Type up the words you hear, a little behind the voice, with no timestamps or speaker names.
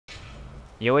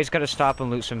You always gotta stop and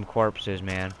loot some corpses,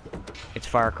 man. It's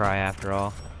Far Cry after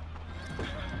all.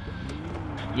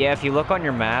 Yeah, if you look on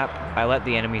your map, I let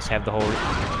the enemies have the whole...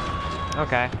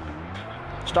 Okay.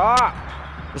 Stop!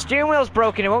 The steering wheel's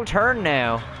broken, it won't turn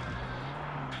now.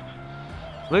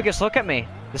 Lucas, look at me.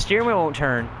 The steering wheel won't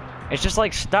turn. It's just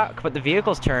like stuck, but the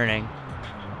vehicle's turning.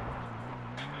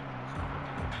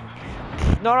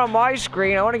 Not on my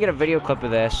screen. I want to get a video clip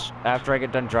of this after I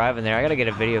get done driving there. I gotta get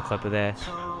a video clip of this.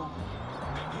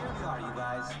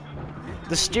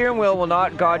 The steering wheel will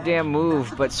not goddamn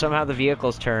move, but somehow the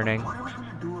vehicle's turning.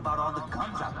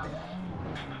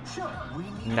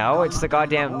 No, it's the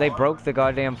goddamn... They broke the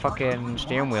goddamn fucking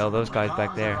steering wheel, those guys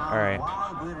back there. Alright.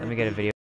 Let me get a video.